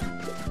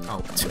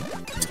 Oh.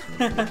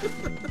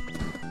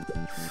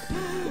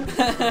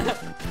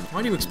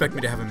 Why do you expect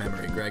me to have a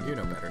memory, Greg? You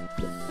know better.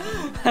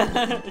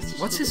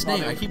 What's his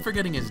name? I keep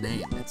forgetting his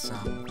name. It's,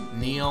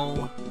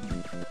 Neil...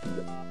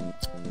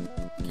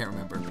 Can't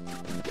remember.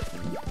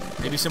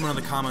 Maybe someone in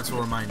the comments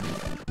will remind me.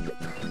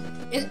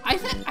 I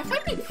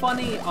find it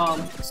funny,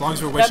 as long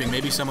as we're wishing,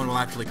 maybe someone will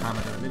actually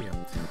comment on the video.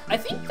 I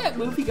think that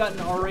movie got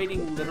an R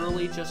rating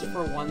literally just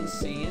for one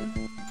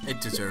scene. It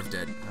deserved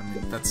it. I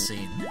mean, that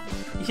scene.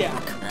 Yeah.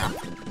 Crap.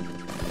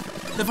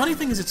 The funny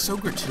thing is it's so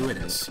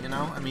gratuitous, you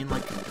know? I mean,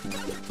 like,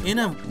 in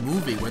a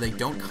movie where they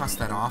don't cuss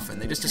that often,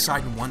 they just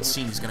decide in one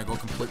scene he's gonna go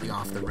completely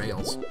off the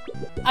rails.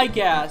 I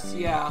guess,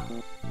 yeah.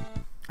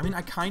 I mean,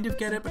 I kind of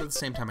get it, but at the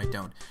same time I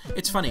don't.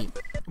 It's funny.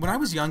 When I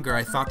was younger,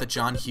 I thought that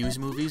John Hughes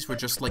movies were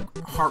just, like,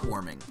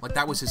 heartwarming. Like,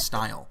 that was his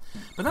style.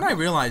 But then I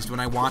realized when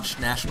I watched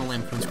National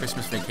Lampoon's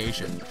Christmas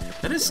Vacation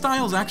that his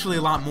style's actually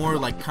a lot more,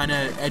 like, kind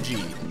of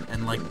edgy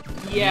and, like...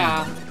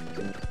 Yeah.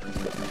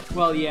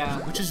 Well, yeah.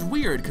 Which is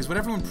weird, because what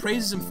everyone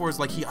praises him for is,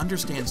 like, he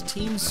understands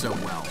teams so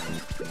well.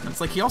 And it's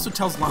like he also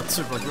tells lots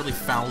of, like, really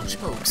foul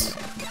jokes.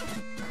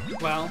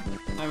 Well,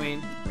 I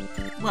mean...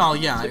 Well,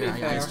 yeah, I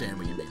understand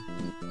what you mean.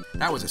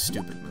 That was a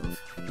stupid move.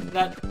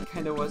 That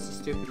kind of was a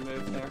stupid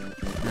move there.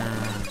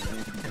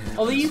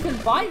 Although you can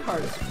buy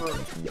hearts for...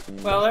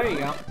 Well, there you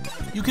go.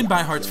 You can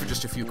buy hearts for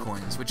just a few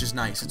coins, which is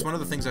nice. It's one of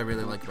the things I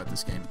really like about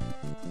this game.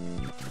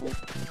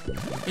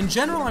 In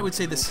general, I would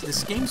say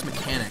this game's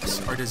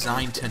mechanics are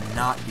designed to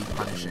not be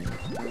punishing.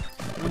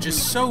 Which is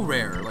so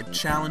rare, like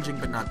challenging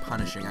but not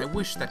punishing. I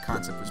wish that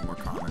concept was more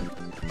common.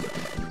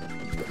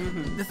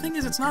 The thing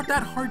is, it's not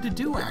that hard to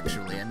do,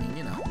 actually. I mean,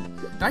 you know,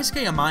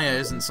 Daisuke Amaya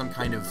isn't some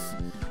kind of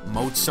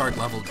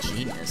Mozart-level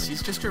genius.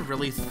 He's just a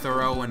really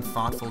thorough and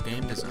thoughtful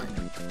game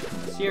designer.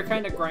 So you're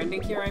kind of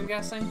grinding here, I'm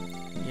guessing?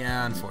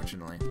 Yeah,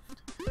 unfortunately.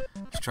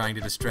 Just trying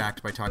to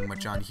distract by talking about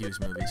John Hughes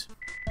movies.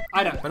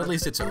 I don't. But at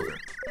least it's over.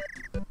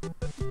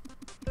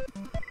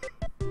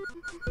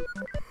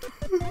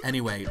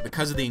 Anyway,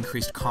 because of the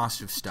increased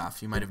cost of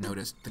stuff, you might have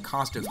noticed the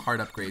cost of heart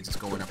upgrades is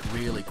going up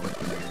really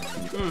quickly.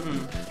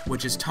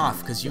 Which is tough,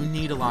 because you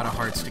need a lot of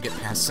hearts to get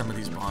past some of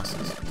these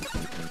bosses.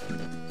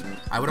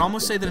 I would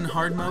almost say that in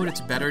hard mode,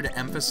 it's better to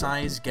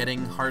emphasize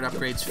getting heart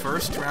upgrades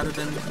first rather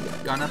than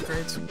gun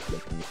upgrades.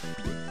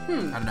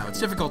 I don't know, it's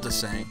difficult to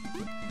say.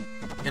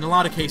 In a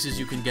lot of cases,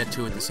 you can get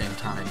two at the same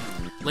time.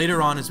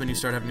 Later on is when you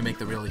start having to make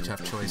the really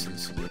tough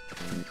choices.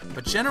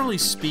 But generally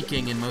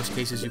speaking, in most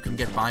cases, you can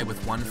get by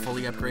with one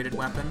fully upgraded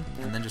weapon,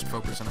 and then just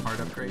focus on heart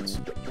upgrades.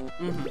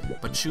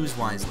 But choose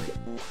wisely.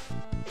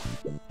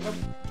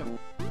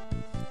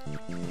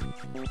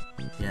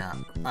 Yeah,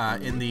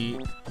 in the...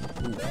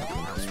 Ooh,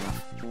 that was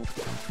rough.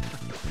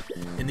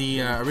 In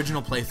the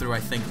original playthrough, I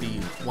think the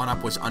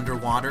one-up was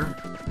underwater.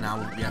 Now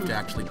you have to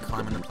actually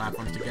climb on the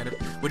platforms to get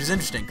it. Which is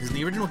interesting, because in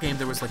the original game,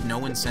 there was like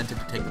no incentive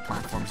to take the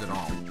platforms at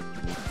all.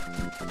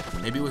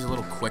 Maybe it was a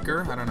little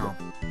quicker? I don't know.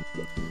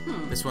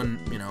 This one,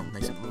 you know,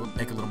 makes it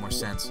make a little more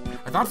sense.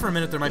 I thought for a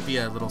minute there might be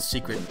a little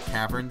secret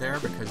cavern there,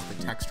 because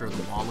the texture of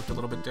the wall looked a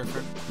little bit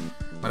different.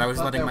 But I was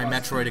letting my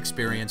Metroid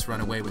experience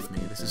run away with me.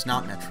 This is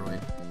not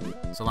Metroid.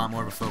 It's a lot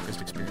more of a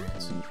focused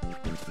experience.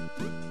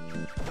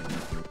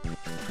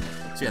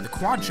 So yeah, the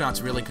quad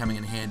shot's really coming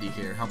in handy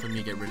here, helping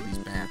me get rid of these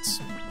bats.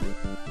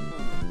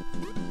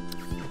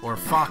 Or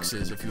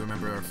foxes, if you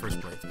remember our first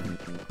playthrough.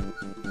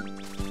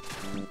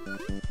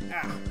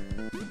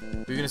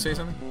 Were you gonna say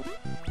something?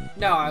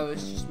 No, I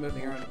was just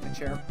moving around in my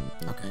chair.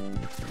 Okay.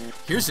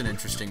 Here's an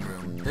interesting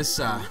room. This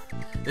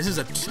is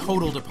a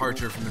total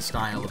departure from the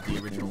style of the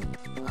original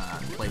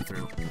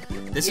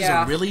playthrough. This is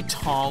a really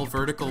tall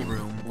vertical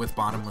room with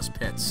bottomless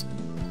pits.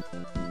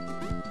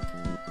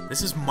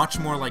 This is much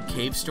more like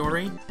Cave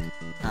Story,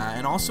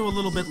 and also a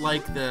little bit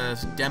like the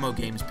demo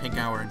games Pink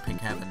Hour and Pink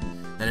Heaven,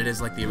 than it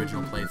is like the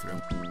original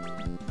playthrough.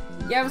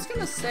 Yeah, I was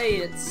gonna say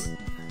it's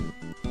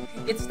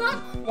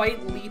not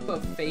quite leap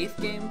of faith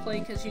gameplay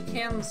because you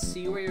can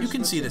see where you're. You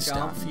can see the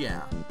jump. stuff,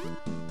 yeah.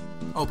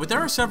 Oh, but there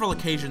are several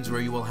occasions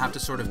where you will have to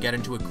sort of get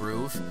into a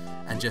groove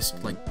and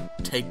just, like,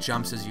 take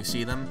jumps as you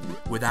see them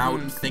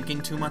without thinking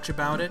too much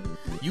about it.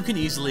 You can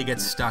easily get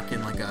stuck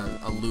in, like,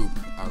 a loop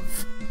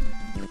of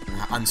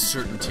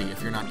uncertainty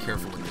if you're not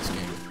careful with this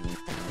game.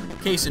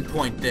 Case in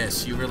point,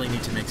 this. You really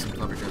need to make some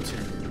clever jumps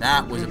here.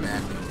 That was a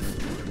bad move.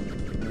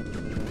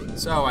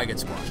 So I get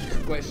squashed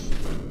here. Squish.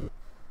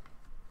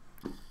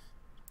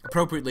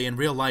 Appropriately, in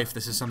real life,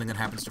 this is something that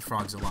happens to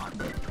frogs a lot.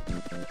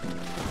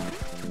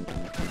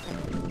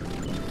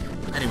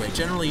 Anyway,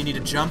 generally you need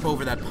to jump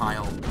over that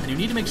pile, and you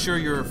need to make sure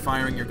you're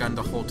firing your gun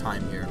the whole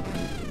time here.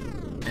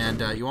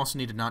 And you also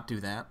need to not do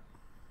that.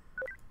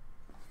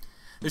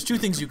 There's two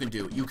things you can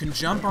do. You can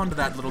jump onto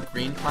that little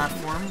green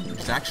platform, which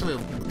is actually a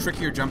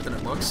trickier jump than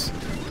it looks,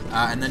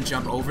 and then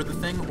jump over the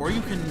thing, or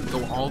you can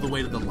go all the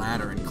way to the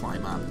ladder and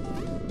climb up.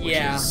 Which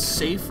is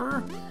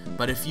safer,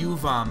 but if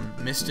you've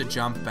missed a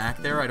jump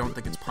back there, I don't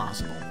think it's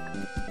possible.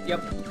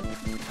 Yep.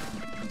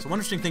 So one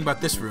interesting thing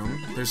about this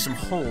room, there's some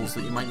holes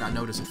that you might not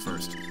notice at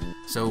first.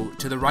 So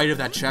to the right of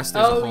that chest,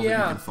 there's a hole that you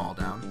can fall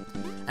down.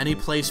 Any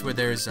place where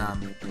there's, I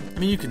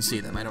mean, you can see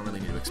them. I don't really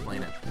need to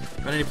explain it.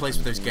 But any place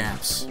where there's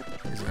gaps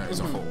is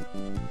a hole.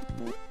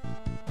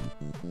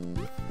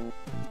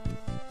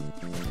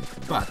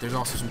 But there's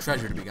also some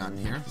treasure to be gotten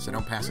here, so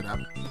don't pass it up.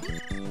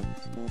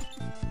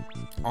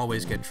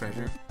 Always get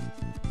treasure.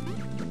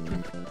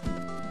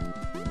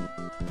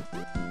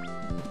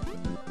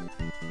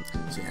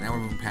 So yeah, now we're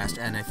moving past,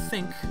 and I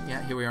think,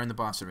 yeah, here we are in the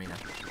boss arena.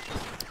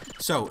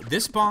 So,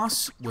 this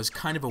boss was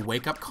kind of a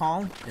wake-up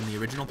call in the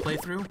original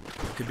playthrough.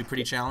 It could be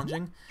pretty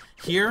challenging.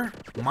 Here,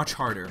 much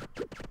harder.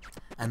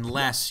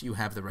 Unless you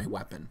have the right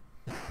weapon.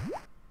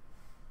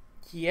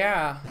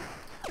 Yeah.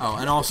 Oh,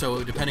 and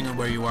also, depending on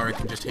where you are, it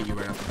can just hit you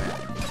right off the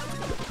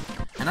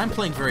bat. And I'm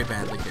playing very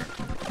badly here.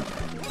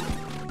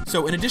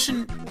 So, in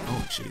addition...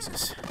 Oh,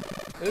 Jesus.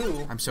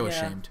 Ooh, I'm so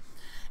ashamed.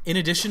 In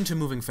addition to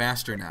moving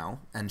faster now,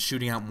 and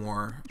shooting out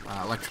more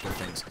electrical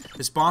things,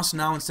 this boss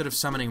now, instead of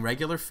summoning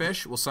regular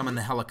fish, will summon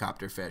the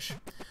helicopter fish,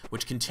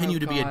 which continue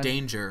to be a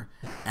danger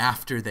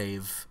after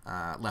they've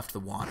left the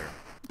water.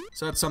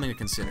 So that's something to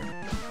consider.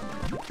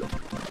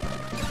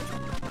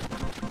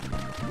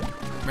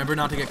 Remember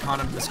not to get caught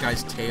under this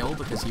guy's tail,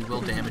 because he will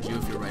damage you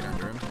if you're right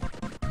under him.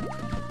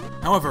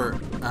 However,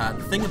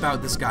 the thing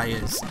about this guy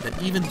is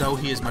that even though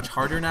he is much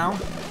harder now,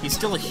 he's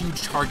still a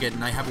huge target,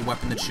 and I have a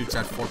weapon that shoots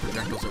out 4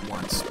 projectiles at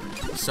once.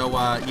 So,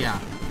 yeah.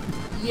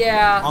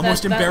 Yeah.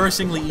 Almost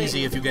embarrassingly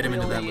easy if you get him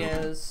into that loop.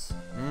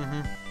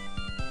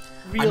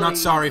 Really, I'm not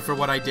sorry for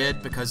what I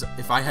did, because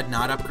if I had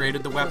not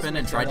upgraded the weapon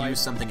and tried to use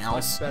something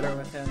else,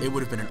 it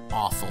would have been an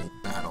awful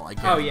battle, I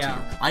guarantee you.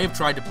 I have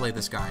tried to play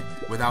this guy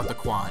without the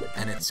quad,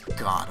 and it's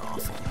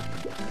god-awful.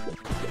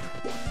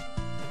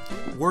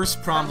 Worse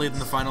probably than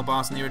the final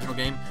boss in the original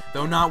game,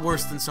 though not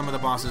worse than some of the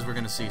bosses we're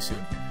going to see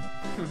soon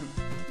here.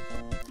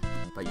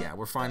 But yeah,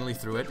 we're finally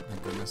through it,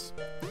 thank goodness.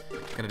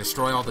 Gonna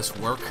destroy all this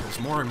work. There's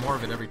more and more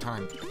of it every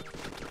time.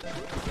 There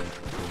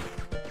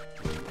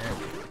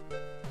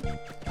we go.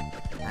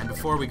 And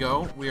before we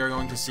go, we are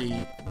going to see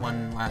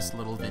one last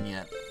little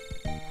vignette.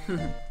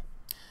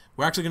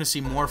 We're actually going to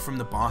see more from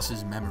the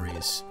boss's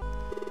memories.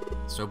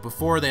 So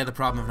before they had the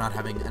problem of not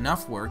having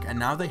enough work, and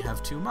now they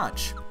have too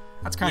much.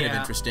 That's kind of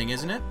interesting,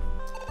 isn't it?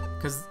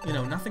 Because, you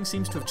know, nothing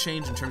seems to have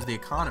changed in terms of the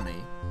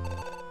economy.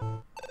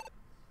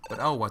 But,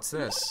 oh, what's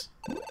this?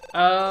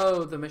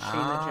 Oh, the machine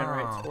that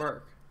generates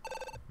work.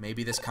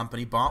 Maybe this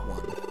company bought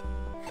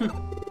one.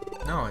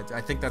 No,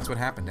 I think that's what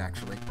happened,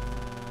 actually.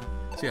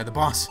 So, yeah, the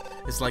boss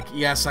is like,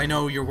 yes, I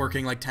know you're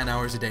working like 10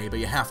 hours a day, but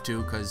you have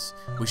to, because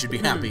we should be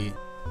happy.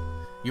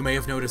 You may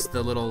have noticed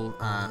the little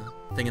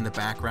thing in the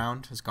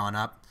background has gone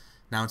up.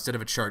 Now, instead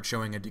of a chart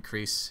showing a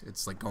decrease,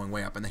 it's like going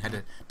way up, and they had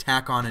to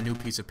tack on a new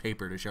piece of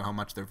paper to show how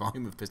much their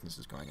volume of business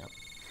is going up.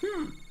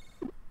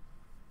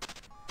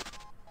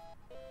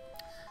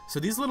 So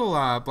these little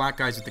black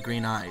guys with the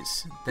green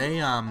eyes,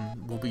 they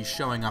will be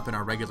showing up in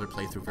our regular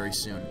playthrough very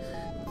soon.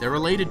 They're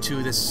related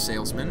to this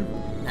salesman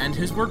and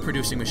his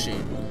work-producing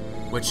machine,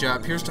 which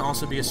appears to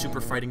also be a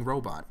super fighting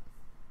robot.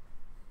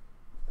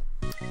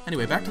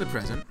 Anyway, back to the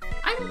present.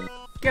 I'm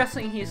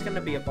guessing he's going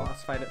to be a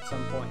boss fight at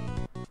some point.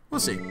 We'll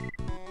see.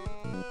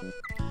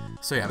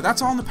 So yeah, but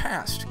that's all in the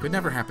past. Could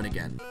never happen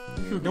again.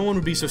 No one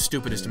would be so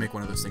stupid as to make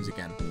one of those things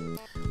again.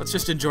 Let's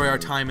just enjoy our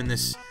time in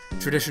this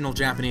traditional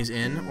Japanese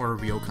inn, or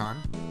ryokan,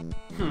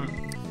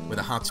 with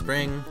a hot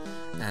spring,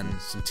 and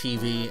some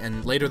TV,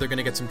 and later they're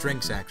gonna get some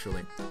drinks,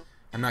 actually.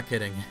 I'm not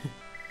kidding.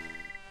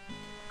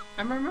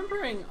 I'm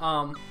remembering,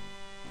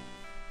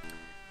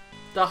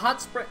 The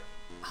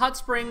hot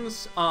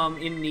springs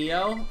in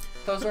Neo,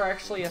 those are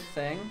actually a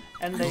thing,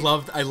 and they...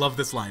 I love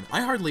this line.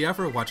 I hardly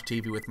ever watch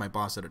TV with my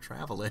boss at a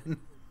travel-in.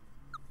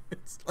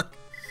 It's like,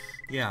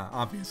 yeah,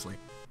 obviously.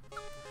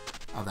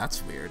 Oh,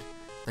 that's weird.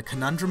 The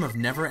conundrum of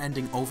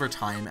never-ending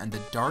overtime and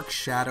the dark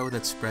shadow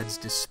that spreads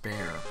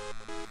despair.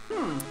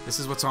 This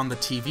is what's on the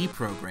TV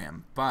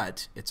program,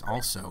 but it's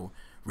also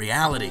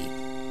reality.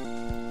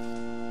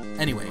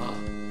 Anyway,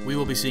 we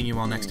will be seeing you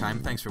all next time.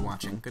 Thanks for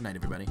watching. Good night,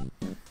 everybody.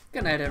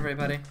 Good night,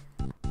 everybody.